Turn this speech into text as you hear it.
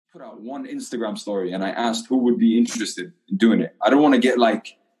put out one Instagram story and I asked who would be interested in doing it. I don't want to get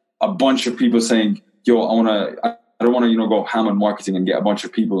like a bunch of people saying, yo, I don't want to, go ham on marketing and get a bunch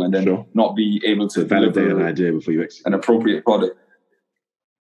of people and then not be able to validate an idea before you execute an appropriate product.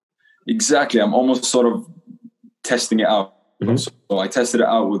 Exactly. I'm almost sort of testing it out. Mm-hmm. So I tested it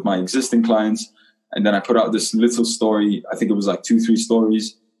out with my existing clients, and then I put out this little story. I think it was like 2-3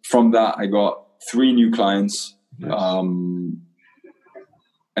 stories. From that, I got 3 new clients. Nice.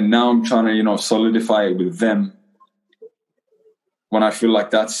 And now I'm trying to, solidify it with them. When I feel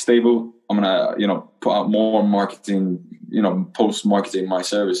like that's stable, I'm going to, put out more marketing, post marketing my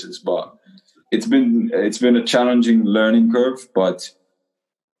services. But it's been a challenging learning curve, but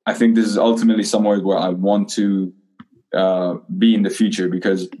I think this is ultimately somewhere where I want to be in the future,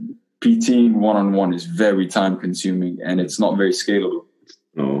 because PTing one-on-one is very time consuming and it's not very scalable.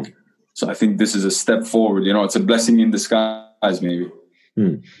 Oh. So I think this is a step forward. It's a blessing in disguise, maybe.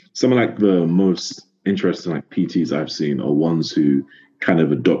 Some of like the most interesting like PTs I've seen are ones who kind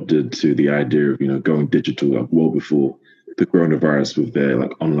of adopted to the idea of, going digital like well before the coronavirus with their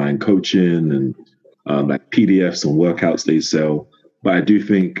like online coaching and like PDFs and workouts they sell. But I do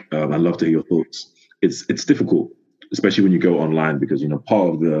think I'd love to hear your thoughts. It's difficult, especially when you go online, because,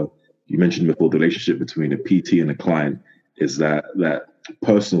 part of you mentioned before, the relationship between a PT and a client is that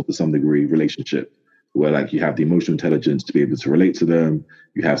personal to some degree relationship where like you have the emotional intelligence to be able to relate to them.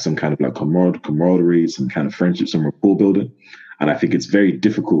 You have some kind of like camaraderie, some kind of friendship, some rapport building. And I think it's very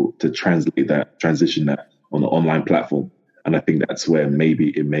difficult to transition that on the online platform. And I think that's where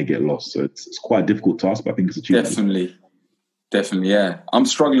maybe it may get lost. So it's quite a difficult task, but I think it's achievable. Definitely. Yeah. I'm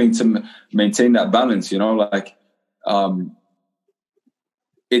struggling to maintain that balance,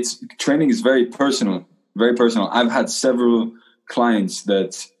 it's training is very personal. I've had several clients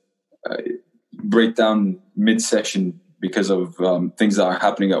that break down mid-session because of things that are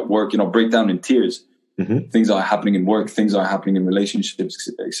happening at work, break down in tears. Mm-hmm. Things are happening in work, things are happening in relationships,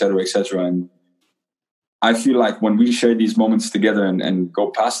 et cetera, et cetera. And I feel like when we share these moments together and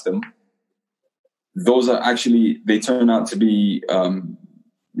go past them, those are actually, they turn out to be,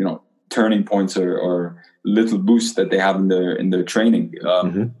 turning points or little boosts that they have in their training.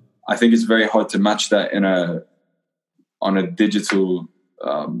 I think it's very hard to match that on a digital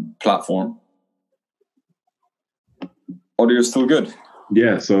platform. Audio is still good.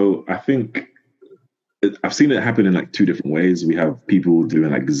 Yeah, so I think I've seen it happen in like 2 different ways. We have people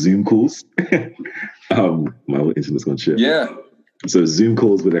doing like Zoom calls. My internet's gone shit. Yeah. So Zoom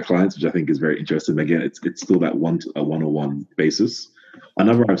calls with their clients, which I think is very interesting. Again, it's still that one-on-one basis.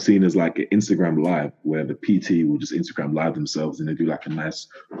 Another I've seen is like an Instagram Live, where the PT will just Instagram Live themselves and they do like a nice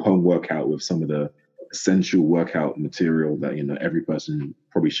home workout with some of the essential workout material that every person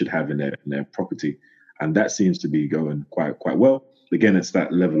probably should have in their property, and that seems to be going quite well. Again, it's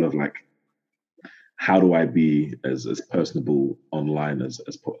that level of like, how do I be as personable online as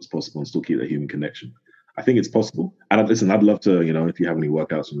possible and still keep that human connection? I think it's possible. And I'd love to, if you have any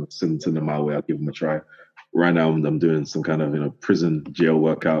workouts, send them my way. I'll give them a try. Right now, I'm doing some kind of, prison jail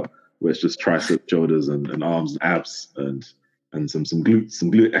workout where it's just tricep, shoulders, and arms, and abs, and some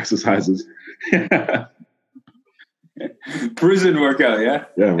glute exercises. Prison workout, yeah?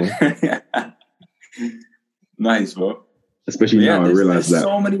 Yeah, man. Nice, bro. Especially now, I realize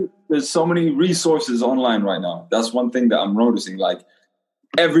that. There's so many resources online right now. That's one thing that I'm noticing. Like,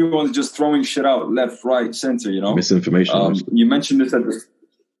 everyone's just throwing shit out left, right, center, Misinformation. You mentioned this at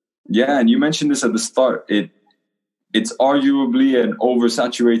the start. It's arguably an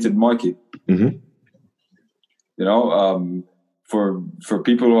oversaturated market. Mm-hmm. For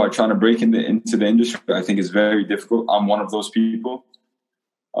people who are trying to break into the industry, I think it's very difficult. I'm one of those people.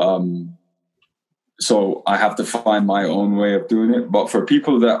 So I have to find my own way of doing it. But for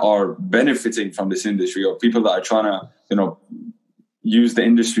people that are benefiting from this industry, or people that are trying to, use the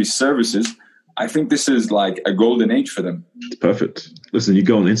industry's services, I think this is like a golden age for them. It's perfect. Listen, you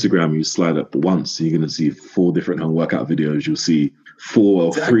go on Instagram, you slide up once, and you're going to see 4 different home workout videos. You'll see 4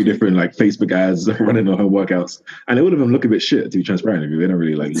 or 3 different like Facebook ads running on home workouts. And all of them look a bit shit, to be transparent. They don't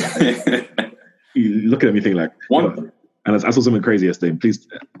really like you look at me think like, and I saw something crazy yesterday, and please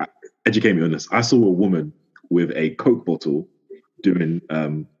educate me on this. I saw a woman with a Coke bottle doing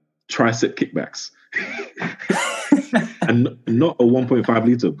tricep kickbacks. And not a 1.5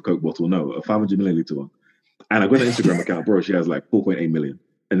 litre Coke bottle, no, a 500 milliliter one. And I got an Instagram account, bro. She has like 4.8 million,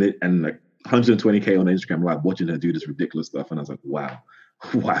 and like 120K on Instagram Live watching her do this ridiculous stuff. And I was like, wow.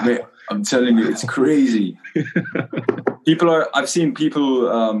 Man, I'm telling you, it's crazy. I've seen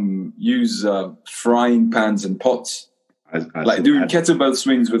people use frying pans and pots, like doing kettlebell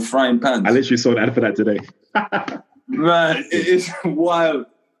swings with frying pans. I literally saw an ad for that today. Man, it is wild.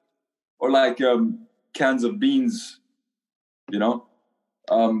 or like cans of beans, you know.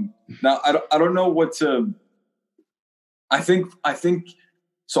 Now I don't know what to. I think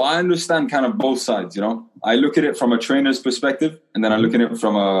so. I understand kind of both sides, you know. I look at it from a trainer's perspective, and then I look at it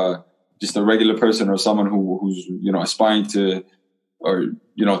from just a regular person or someone who's aspiring to, or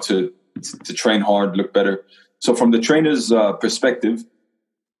to train hard, look better. So from the trainer's perspective,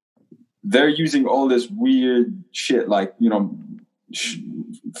 they're using all this weird shit like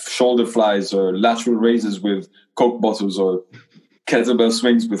shoulder flies or lateral raises with Coke bottles or kettlebell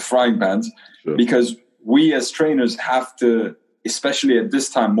swings with frying pans, sure. Because we as trainers have to, especially at this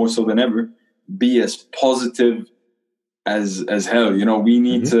time more so than ever, be as positive as hell. We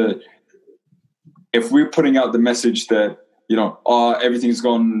need to, if we're putting out the message that everything's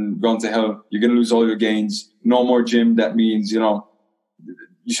gone to hell, you're gonna lose all your gains, no more gym, that means you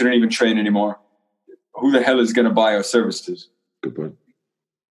shouldn't even train anymore. Who the hell is gonna buy our services? Good point.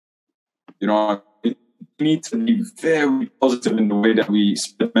 We need to be very positive in the way that we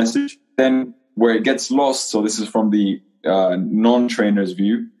split message. Then where it gets lost, so this is from the non-trainer's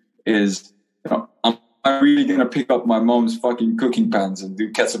view, is am I really gonna pick up my mom's fucking cooking pans and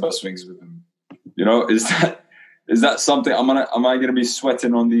do kettlebell swings with them? Is that something am I gonna be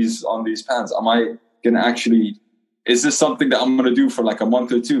sweating on these pans? Am I gonna actually, is this something that I'm gonna do for like a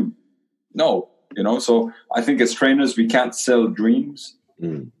month or two? No, so I think as trainers we can't sell dreams.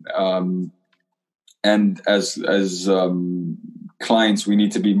 And as clients we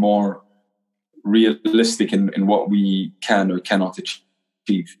need to be more realistic in what we can or cannot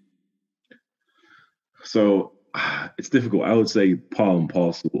achieve. So it's difficult. I would say part and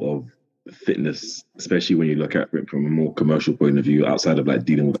parcel of fitness, especially when you look at it from a more commercial point of view, outside of like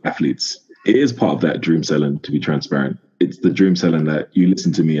dealing with athletes, it is part of that dream selling, to be transparent. It's the dream selling that you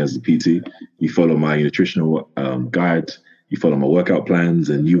listen to me as a PT, you follow my nutritional guide, you follow my workout plans,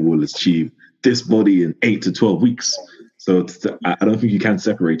 and you will achieve this body in 8 to 12 weeks. So I don't think you can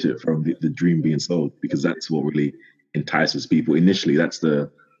separate it from the dream being sold, because that's what really entices people. Initially, that's the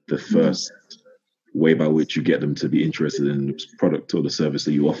first way by which you get them to be interested in the product or the service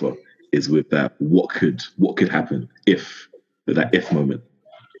that you offer, is with that what could happen if, that if moment.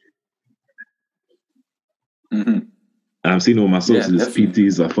 Mm-hmm. And I've seen all my sources,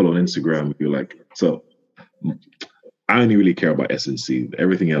 PTs I follow on Instagram. You're like, so I only really care about SNC.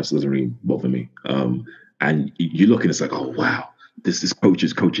 Everything else doesn't really bother me. And you look and it's like, oh wow, this coach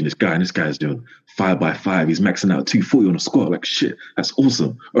is coaching this guy, and this guy's doing 5x5. He's maxing out 240 on a squat. Like shit, that's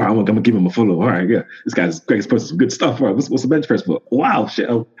awesome. All right, I'm gonna give him a follow. All right, yeah, this guy's posting some good stuff. All right, what's the bench press for? Wow, shit,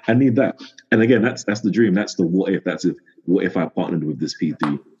 I need that. And again, that's the dream. That's the what if. That's what if I partnered with this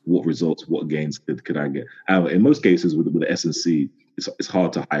PT? What results? What gains could I get? In most cases, with the SNC, it's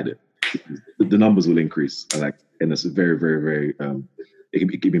hard to hide it. The numbers will increase, and it's very, very, very.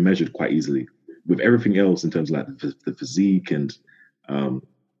 It can be measured quite easily. With everything else, in terms of like the physique and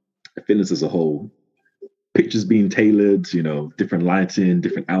fitness as a whole, pictures being tailored, different lighting,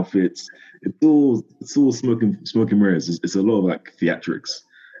 different outfits, it's all smoking mirrors. It's a lot of like theatrics,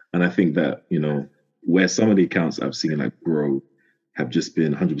 and I think that where some of the accounts I've seen like grow have just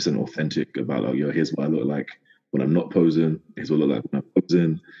been 100% authentic about like, here's what I look like when I'm not posing. Here's what I look like when I'm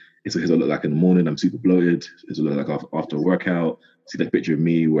posing. Here's what I look like in the morning. I'm super bloated. Here's what I look like after a workout. See that picture of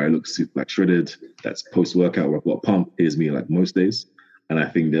me where I look super like shredded. That's post-workout where I've got a pump. Here's me like most days. And I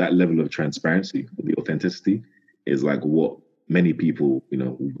think that level of transparency, the authenticity, is like what many people,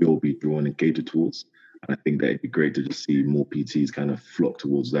 will be drawn and catered towards. And I think that it'd be great to just see more PTs kind of flock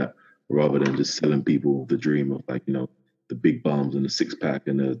towards that, rather than just selling people the dream of like, the big bums and the 6-pack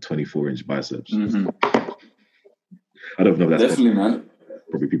and the 24-inch biceps. Mm-hmm. I don't know if that's definitely, man.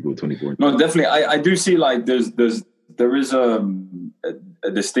 Probably people with 24. No, definitely. I do see like there is a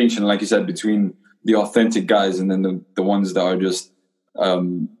distinction, like you said, between the authentic guys and then the ones that are just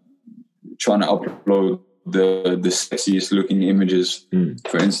trying to upload the sexiest looking images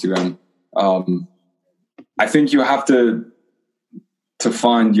for Instagram. I think you have to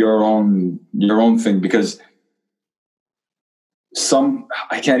find your own thing, because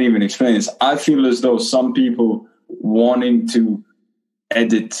I can't even explain this. I feel as though some people wanting to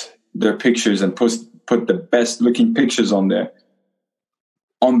edit their pictures and put the best looking pictures on there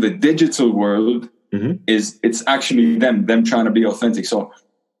on the digital world, it's actually them trying to be authentic. So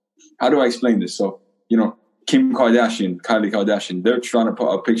how do I explain this? So, Kim Kardashian, Kylie Kardashian, they're trying to put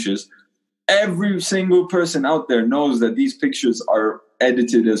out pictures. Every single person out there knows that these pictures are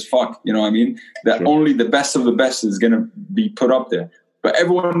edited as fuck. You know what I mean? That sure. Only the best of the best is going to be put up there. But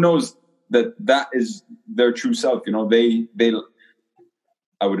everyone knows that is their true self. They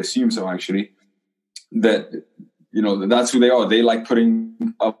I would assume so, actually, that, that's who they are. They like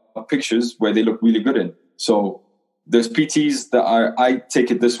putting up pictures where they look really good in. So there's PTs that I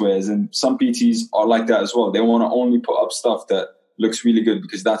take it this way, as in some PTs are like that as well. They want to only put up stuff that looks really good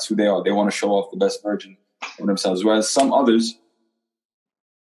because that's who they are. They want to show off the best version of themselves. Whereas some others,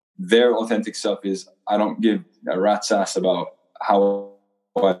 their authentic self is, I don't give a rat's ass about how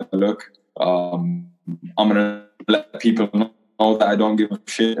I look. I'm going to let people know that I don't give a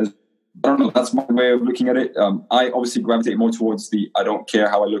shit. I don't know. That's my way of looking at it. I obviously gravitate more towards the I don't care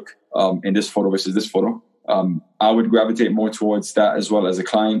how I look in this photo versus this photo. I would gravitate more towards that as well as a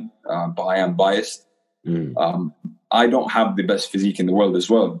client, but I am biased. I don't have the best physique in the world as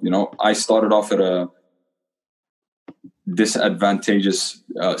well. You know, I started off at a disadvantageous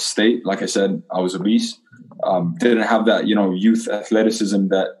state. Like I said, I was obese. Didn't have that, you know, youth athleticism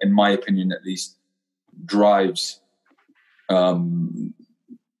that, in my opinion, at least, drives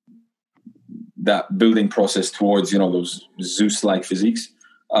that building process towards, you know, those Zeus-like physiques.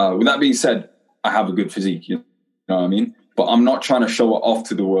 With that being said, I have a good physique, you know what I mean? But I'm not trying to show it off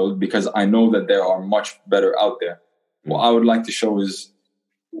to the world because I know that there are much better out there. What I would like to show is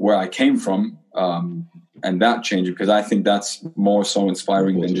where I came from, and that change, because I think that's more so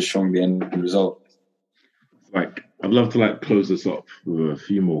inspiring than just showing the end result. Like, I'd love to like close this up with a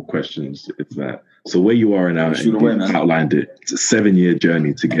few more questions. It's that, so where you are now, and you've outlined it, it's a 7-year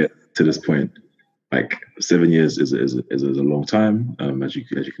journey to get to this point. Like 7 years is a long time, as you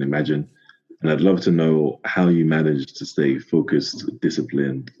can imagine. And I'd love to know how you managed to stay focused,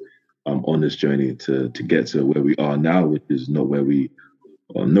 disciplined on this journey to get to where we are now, which is not where we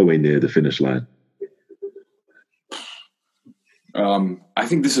are, nowhere near the finish line. I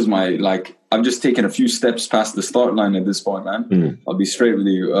think this is I've just taken a few steps past the start line at this point, man. I'll be straight with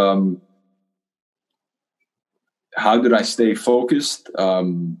you. How did I stay focused?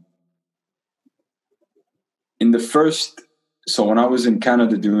 In the first, so when I was in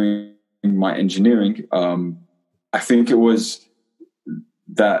Canada doing my engineering, I think it was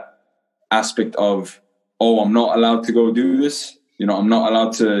that aspect of, I'm not allowed to go do this. You know, I'm not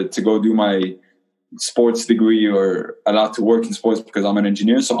allowed to go do my sports degree or allowed to work in sports because I'm an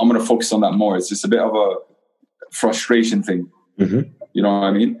engineer. So I'm going to focus on that more. It's just a bit of a frustration thing. You know what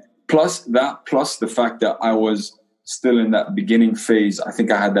I mean? Plus the fact that I was still in that beginning phase. I think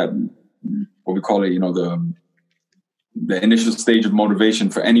I had that, what we call it, you know, the initial stage of motivation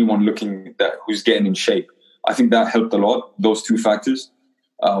for anyone looking at who's getting in shape. I think that helped a lot, those two factors.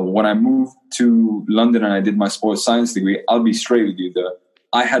 When I moved to London and I did my sports science degree, I'll be straight with you.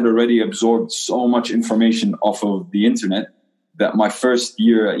 I had already absorbed so much information off of the internet that my first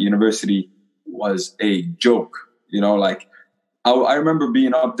year at university was a joke. You know, like I remember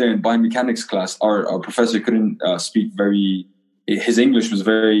being up there in biomechanics class. Our professor couldn't speak his English was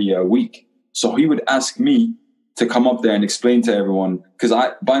very weak. So he would ask me to come up there and explain to everyone, because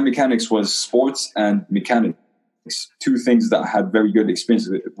biomechanics was sports and mechanics, two things that I had very good experience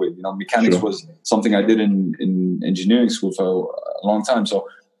with. You know, mechanics was something I did in engineering school for a long time. So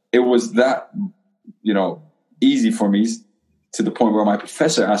it was that, you know, easy for me to the point where my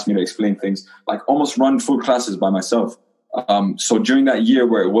professor asked me to explain things, like almost run full classes by myself. So during that year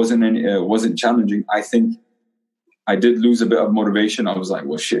where it wasn't challenging, I think I did lose a bit of motivation. I was like,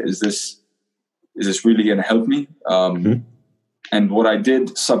 well, shit, is this really going to help me? And what I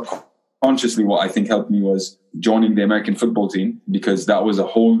did subconsciously, what I think helped me was joining the American football team, because that was a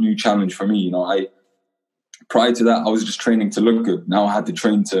whole new challenge for me. You know, prior to that, I was just training to look good. Now I had to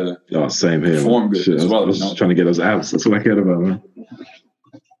train to same here, perform good as well. I was just trying to get those abs. That's what I cared about, man.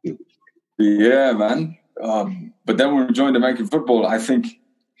 Yeah, man. But then when we joined American football, I think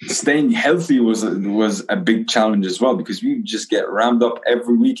staying healthy was a big challenge as well, because we just get rammed up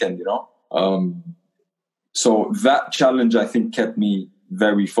every weekend, you know. So that challenge, I think, kept me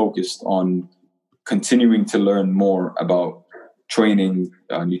very focused on continuing to learn more about training,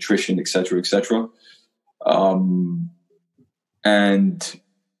 nutrition, etc., etc. And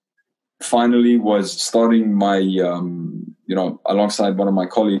finally was starting my, you know, alongside one of my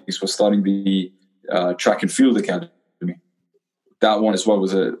colleagues, was starting the track and field academy. That one as well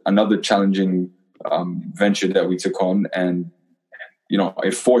was another challenging venture that we took on. And, you know,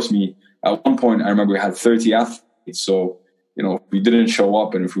 it forced me. At one point, I remember we had 30 athletes. So, you know, if we didn't show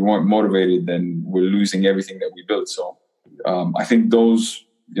up and if we weren't motivated, then we're losing everything that we built. So I think those,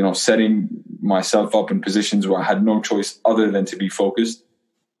 you know, setting myself up in positions where I had no choice other than to be focused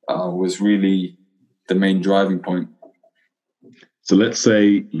was really the main driving point. So let's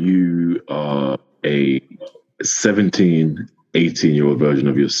say you are a 17, 18-year-old version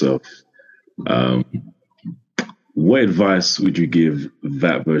of yourself. What advice would you give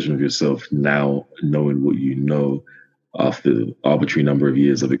that version of yourself now, knowing what you know? after the arbitrary number of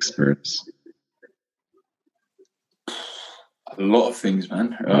years of experience? A lot of things,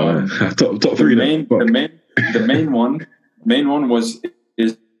 man. Top three. The main one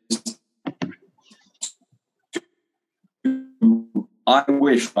is I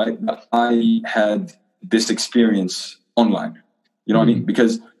wish, right, that I had this experience online. You know what I mean?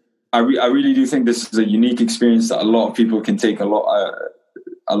 Because I really do think this is a unique experience that a lot of people can take a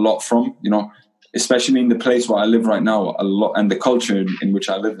lot from. You know, especially in the place where I live right now, a lot, and the culture in which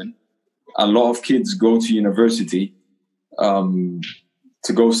I live in. A lot of kids go to university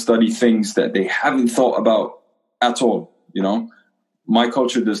to go study things that they haven't thought about at all. You know, my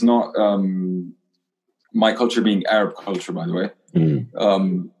culture does not. My culture, being Arab culture, by the way,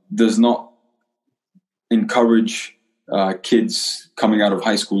 does not encourage kids coming out of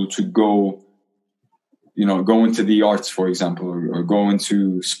high school to go into the arts, for example, or go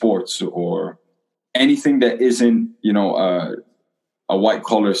into sports or anything that isn't, a white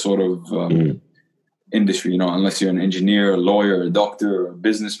collar sort of industry, unless you're an engineer, a lawyer, a doctor, or a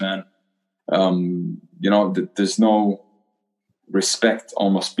businessman. There's no respect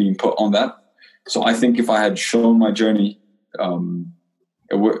almost being put on that. So I think if I had shown my journey, and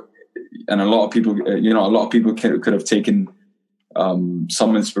a lot of people, could have taken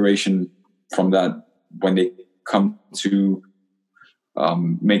some inspiration from that when they come to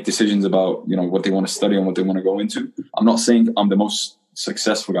make decisions about, what they want to study and what they want to go into. I'm not saying I'm the most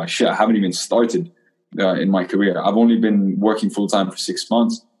successful guy. Shit, I haven't even started in my career. I've only been working full time for 6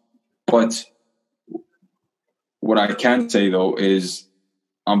 months. But what I can say though is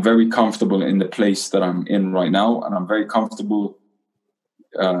I'm very comfortable in the place that I'm in right now, and I'm very comfortable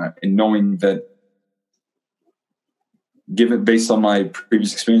in knowing that, given based on my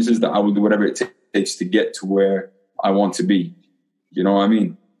previous experiences, that I will do whatever it takes to get to where I want to be. You know what I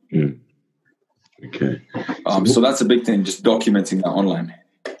mean? Okay. So that's a big thing, just documenting that online.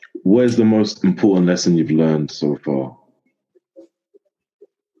 What is the most important lesson you've learned so far?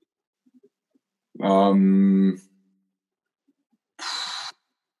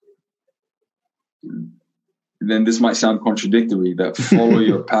 Then this might sound contradictory, that follow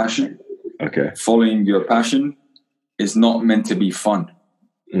your passion. Okay. Following your passion is not meant to be fun.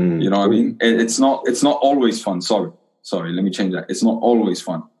 You know what I mean? It's not always fun. Sorry. Let me change that. It's not always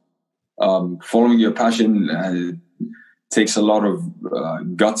fun. Following your passion takes a lot of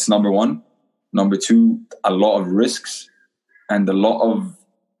guts, number one. Number two, a lot of risks and a lot of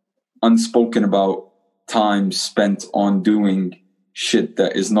unspoken about time spent on doing shit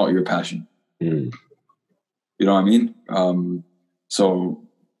that is not your passion. You know what I mean? So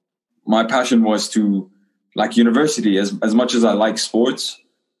my passion was to, like university, as much as I like sports,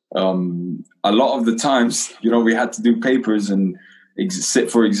 a lot of the times, we had to do papers and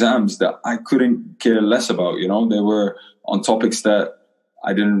sit for exams that I couldn't care less about. They were on topics that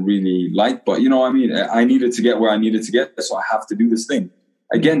I didn't really like, but I needed to get where I needed to get, so I have to do this thing.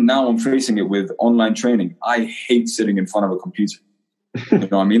 Again, now I'm facing it with online training. I hate sitting in front of a computer. You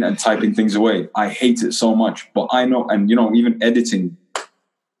know what I mean? And typing things away. I hate it so much. But I know, and even editing.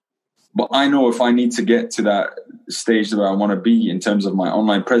 But I know if I need to get to that stage where I want to be in terms of my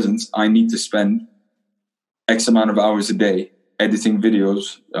online presence, I need to spend X amount of hours a day editing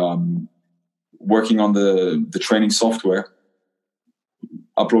videos, working on the training software,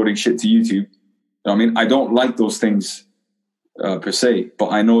 uploading shit to YouTube. You know what I mean? I don't like those things per se,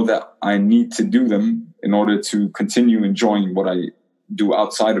 but I know that I need to do them in order to continue enjoying what I do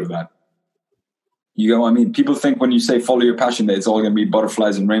outside of that. You know what I mean? People think when you say follow your passion that it's all going to be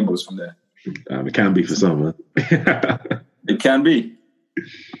butterflies and rainbows from there. It can be for some. It can be.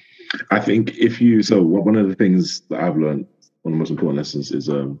 I think one of the things that I've learned, one of the most important lessons is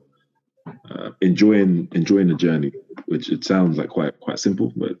enjoying the journey, which it sounds like quite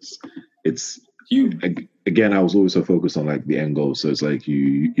simple, but it's huge. Again, I was always so focused on like the end goal. So it's like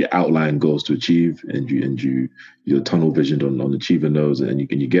you outline goals to achieve, and you're tunnel visioned on achieving those, and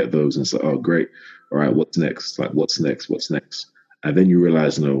you get those, and it's like, oh great, all right, what's next? Like what's next? And then you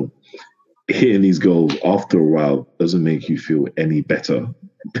realize, hitting these goals after a while doesn't make you feel any better.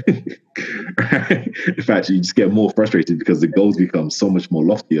 In fact, you just get more frustrated because the goals become so much more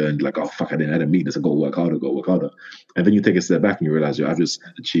loftier, and like, oh fuck, I didn't meet this. I got to work harder. And then you take a step back and you realize, I've just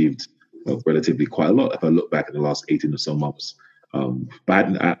achieved relatively quite a lot if I look back at the last 18 or so months. But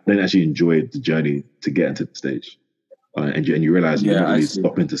I didn't actually enjoy the journey to get into the stage. And you realize you're not really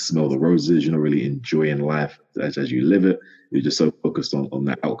stopping to smell the roses. You're not really enjoying life as you live it. You're just so focused on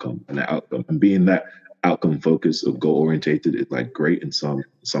that outcome. And being that outcome focused or goal orientated is like great in some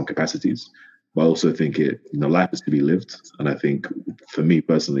capacities. But I also think life is to be lived. And I think for me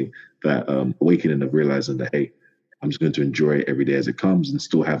personally, that awakening of realizing that, hey, I'm just going to enjoy it every day as it comes and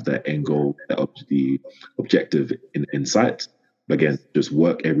still have that end goal, the objective in sight. But again, just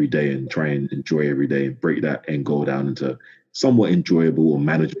work every day and try and enjoy every day and break that end goal down into somewhat enjoyable or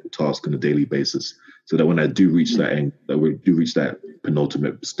manageable task on a daily basis. So that when I do reach that end, that we do reach that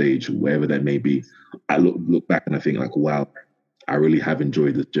penultimate stage, wherever that may be, I look back and I think like, wow, I really have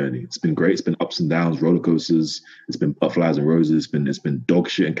enjoyed this journey. It's been great. It's been ups and downs, roller coasters. It's been butterflies and roses. It's been dog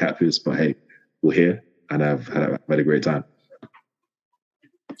shit and catfish. But hey, we're here, and I've had a great time.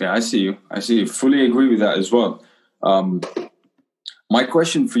 Yeah, I see you. Fully agree with that as well. My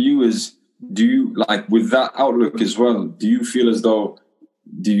question for you is: do you, like, with that outlook as well, do you feel as though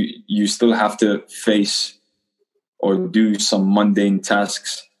you still have to face or do some mundane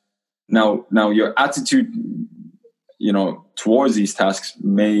tasks? Now your attitude, towards these tasks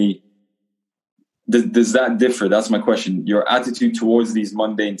does that differ? That's my question. Your attitude towards these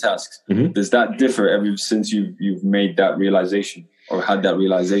mundane tasks, does that differ ever since you've made that realization or had that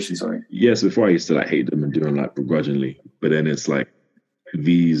realization? Sorry. Yes, before I used to hate them and do them begrudgingly, but then it's like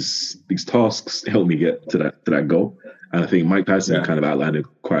these tasks help me get to that goal. And I think Mike Tyson kind of outlined it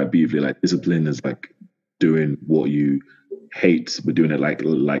quite beautifully. Like, discipline is like doing what you hate, but doing it like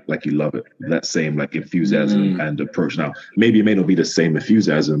you love it. That same enthusiasm and approach. Now, maybe it may not be the same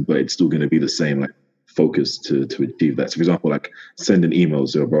enthusiasm, but it's still going to be the same focus to achieve that. So, for example, sending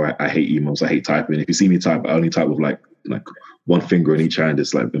emails. Bro, I hate emails. I hate typing. If you see me type, I only type with like one finger in each hand.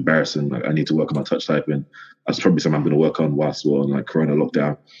 It's embarrassing. I need to work on my touch typing. That's probably something I'm going to work on whilst we're on Corona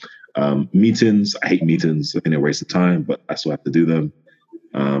lockdown. Meetings. I hate meetings. I think they're a waste of time, but I still have to do them.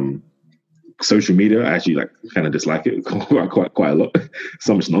 Social media, I actually kind of dislike it quite a lot.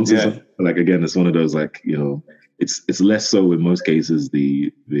 So much nonsense. Yeah. Again, it's one of those it's less so in most cases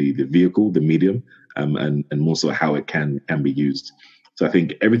the vehicle, the medium, and more so how it can be used. So I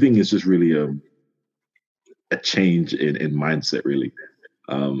think everything is just really a change in mindset, really.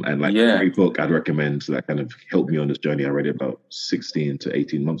 A great book I'd recommend that kind of helped me on this journey. I read it about 16 to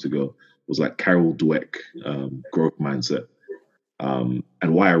 18 months ago. Was Carol Dweck, Growth Mindset.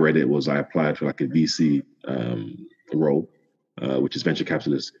 And why I read it was I applied for a VC role, which is venture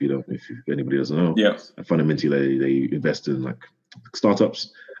capitalist. If anybody doesn't know, and fundamentally they invest in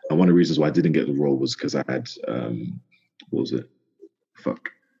startups. And one of the reasons why I didn't get the role was because I had what was it?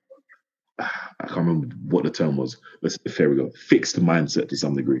 I can't remember what the term was. There we go. Fixed mindset to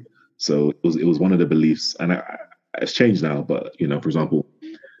some degree. So it was one of the beliefs, and it's changed now. But for example,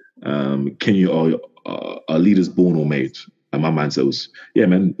 are leaders born or made? And my mindset was, yeah,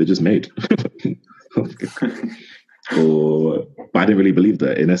 man, they're just made. But I didn't really believe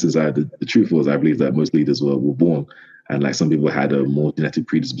that. In essence, the truth was I believe that most leaders were born, and some people had a more genetic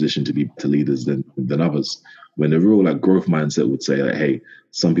predisposition to leaders than others. When the real growth mindset would say hey,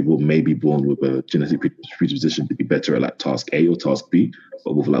 some people may be born with a genetic predisposition to be better at task A or task B,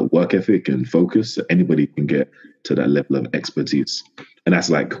 but with work ethic and focus, anybody can get to that level of expertise. And that's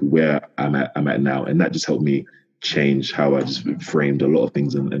where I'm at now, and that just helped me change how I just framed a lot of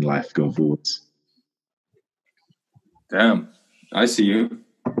things in life going forwards. Damn, I see you.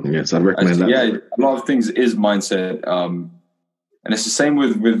 Yes, I'd recommend that. Yeah, a lot of things is mindset. And it's the same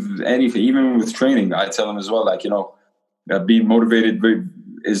with anything, even with training. I tell them as well, being motivated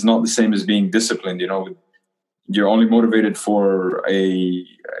is not the same as being disciplined. You're only motivated for a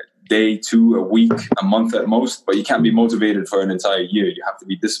day, 2, a week, a month at most, but you can't be motivated for an entire year. You have to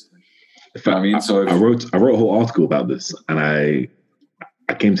be disciplined. I wrote a whole article about this, and I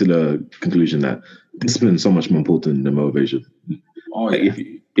came to the conclusion that discipline is so much more important than motivation. Oh, yeah.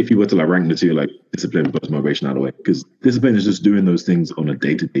 If you were to rank the two, discipline versus motivation out of the way, because discipline is just doing those things on a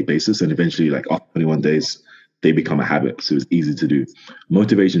day-to-day basis, and eventually, after 21 days, they become a habit, so it's easy to do.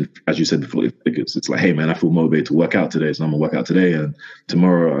 Motivation, as you said before, it's hey man, I feel motivated to work out today, so I'm gonna work out today, and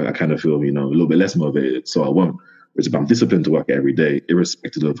tomorrow I kind of feel a little bit less motivated, so I won't. It's about discipline to work out every day,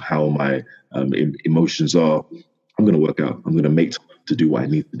 irrespective of how my emotions are. I'm going to work out. I'm going to make time to do what I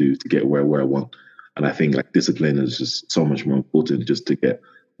need to do to get where I want. And I think discipline is just so much more important just to get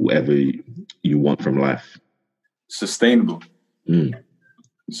whatever you want from life. Sustainable.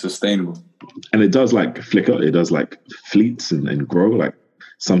 Sustainable. And it does flicker. It does fleets and grow.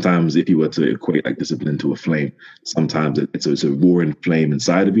 Sometimes if you were to equate discipline to a flame, sometimes it's a roaring flame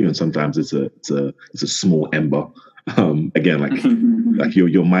inside of you, and sometimes it's a small ember. Again,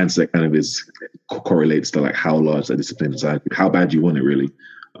 your mindset kind of correlates to how large that discipline is inside you, how bad you want it really.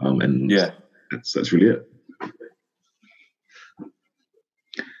 That's really it.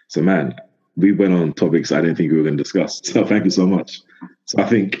 So man, we went on topics I didn't think we were going to discuss. So thank you so much. So I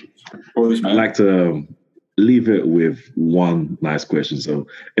think I'd like to leave it with one nice question. So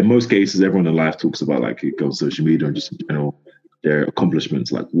in most cases, everyone in life talks about like it goes social media and just, you know, their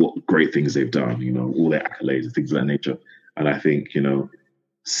accomplishments, like what great things they've done, you know, all their accolades and things of that nature. And I think, you know,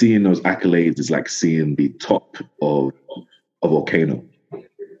 seeing those accolades is like seeing the top of a volcano.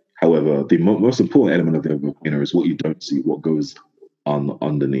 However, the most important element of the volcano is what you don't see, what goes on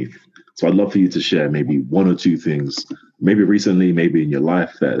underneath. So I'd love for you to share maybe one or two things, maybe recently, maybe in your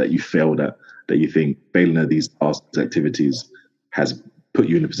life that you failed at, that you think failing at these past activities has put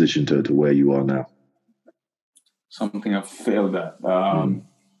you in a position to where you are now. Something I've failed at. Let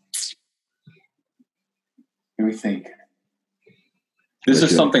me think. This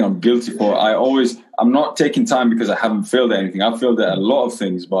is something I'm guilty for. I'm not taking time because I haven't failed at anything. I've failed at a lot of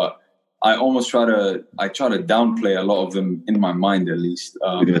things, but I try to downplay a lot of them in my mind, at least.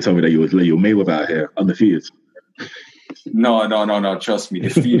 You're going to tell me that you're Mayweather out here, undefeated? No. Trust me,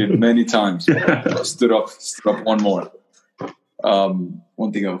 defeated many times. Stood up one more.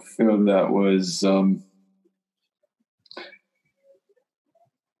 One thing I failed at was...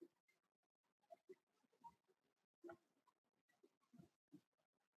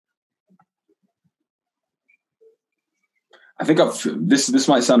 I think this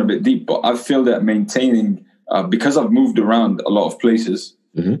might sound a bit deep, but I've failed at maintaining, because I've moved around a lot of places.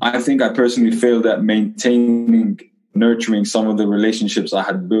 Mm-hmm. I think I personally failed at nurturing some of the relationships I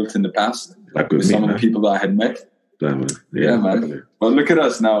had built in the past with some of the people that I had met. Yeah, man. But look at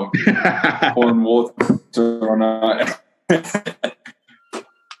us now, pouring water on our... But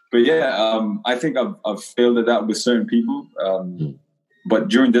yeah, I think I've failed at that with certain people. But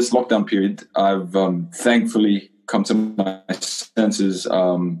during this lockdown period, I've thankfully come to my senses,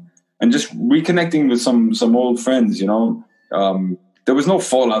 and just reconnecting with some old friends. You know, there was no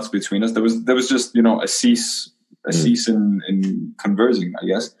fallouts between us. There was just, you know, a cease in conversing, I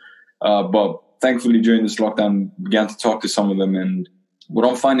guess. But thankfully, during this lockdown, began to talk to some of them, and what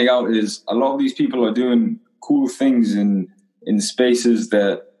I'm finding out is a lot of these people are doing cool things in spaces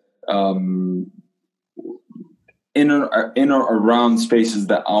that in or around spaces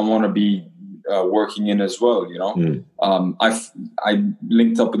that I want to be working in as well, you know. I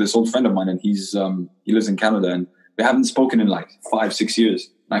linked up with this old friend of mine, and he lives in Canada, and we haven't spoken in like 5-6 years.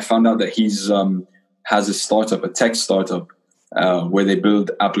 And I found out that he's has a tech startup, where they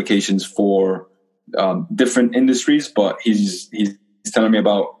build applications for different industries. But he's telling me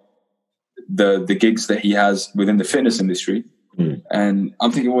about the gigs that he has within the fitness industry. And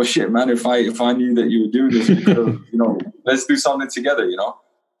I'm thinking, well, shit, man, if I knew that you were doing this, we could have, you know, let's do something together, you know.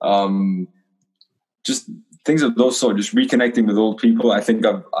 Just things of those sort, just reconnecting with old people. I think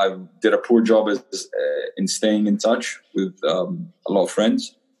I did a poor job in staying in touch with a lot of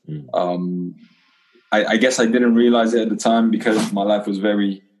friends. I guess I didn't realize it at the time because my life was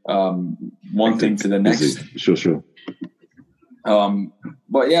very one thing to the next. Sure.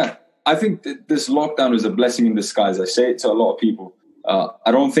 But yeah, I think this lockdown is a blessing in disguise. I say it to a lot of people.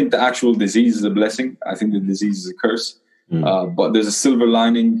 I don't think the actual disease is a blessing. I think the disease is a curse. But there's a silver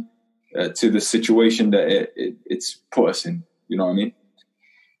lining to the situation that it's put us in. You know what I mean?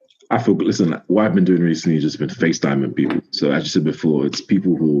 I feel, listen, what I've been doing recently has just been FaceTiming people. So as you said before, it's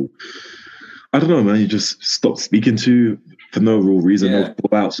people who, I don't know, man, you just stop speaking to for no real reason. No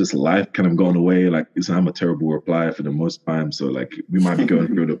fallouts, just life kind of gone away. Like, I'm a terrible replier for the most time. So like, we might be going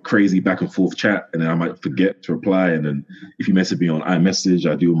through a crazy back and forth chat, and then I might forget to reply. And then if you message me on iMessage,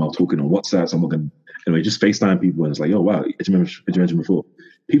 I do while talking on WhatsApp. So I'm not going to, anyway, just FaceTime people, and it's like, oh wow, as you mentioned before,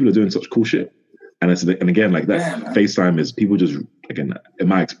 people are doing such cool shit. And again, like that FaceTime is people just, again, in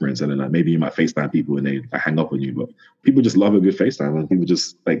my experience, I don't know, maybe you might FaceTime people and they hang up on you, but people just love a good FaceTime. And people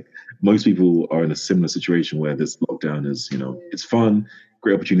just, like, most people are in a similar situation where this lockdown is, you know, it's fun,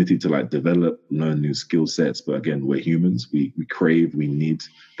 great opportunity to like develop, learn new skill sets. But again, we're humans. We crave, we need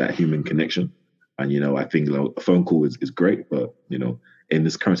that human connection. And, you know, I think like, a phone call is great, but, you know, in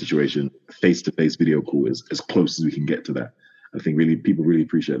this current situation, face-to-face video call is as close as we can get to that. I think people really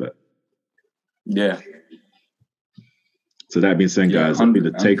appreciate that. Yeah. So that being said, guys, I think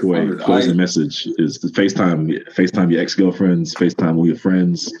the takeaway, closing message is to FaceTime your ex-girlfriends, FaceTime all your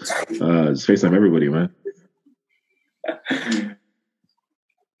friends, just FaceTime everybody, man.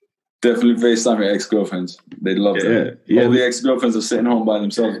 Definitely FaceTime your ex-girlfriends. They'd love that. Yeah. All the ex-girlfriends are sitting home by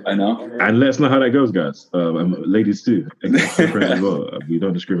themselves by now. And let us know how that goes, guys. Ladies too. Ex-girlfriends as well. We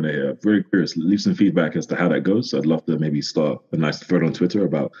don't discriminate here. Very curious. Leave some feedback as to how that goes. I'd love to maybe start a nice thread on Twitter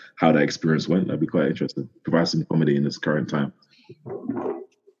about how that experience went. That'd be quite interesting. Provide some comedy in this current time.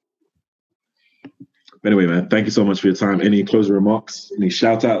 Anyway, man, thank you so much for your time. Any closing remarks? Any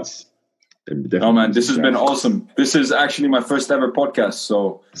shout-outs? Oh man, this has been awesome. This is actually my first ever podcast,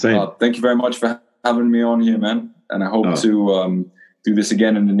 so thank you very much for having me on here, man. And I hope to do this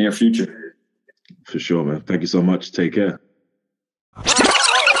again in the near future. For sure, man. Thank you so much. Take care.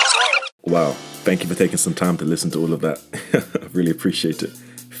 Wow. Thank you for taking some time to listen to all of that. I really appreciate it.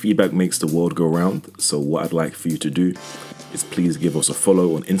 Feedback makes the world go round. So what I'd like for you to do is please give us a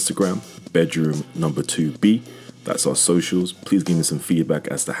follow on Instagram, bedroom number 2B. That's our socials. Please give me some feedback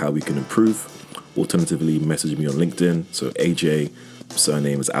as to how we can improve. Alternatively, message me on LinkedIn. So AJ,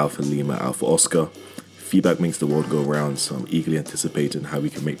 surname is Alpha Lima, Alpha Oscar. Feedback makes the world go round. So I'm eagerly anticipating how we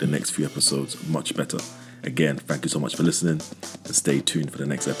can make the next few episodes much better. Again, thank you so much for listening and stay tuned for the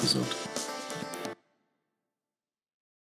next episode.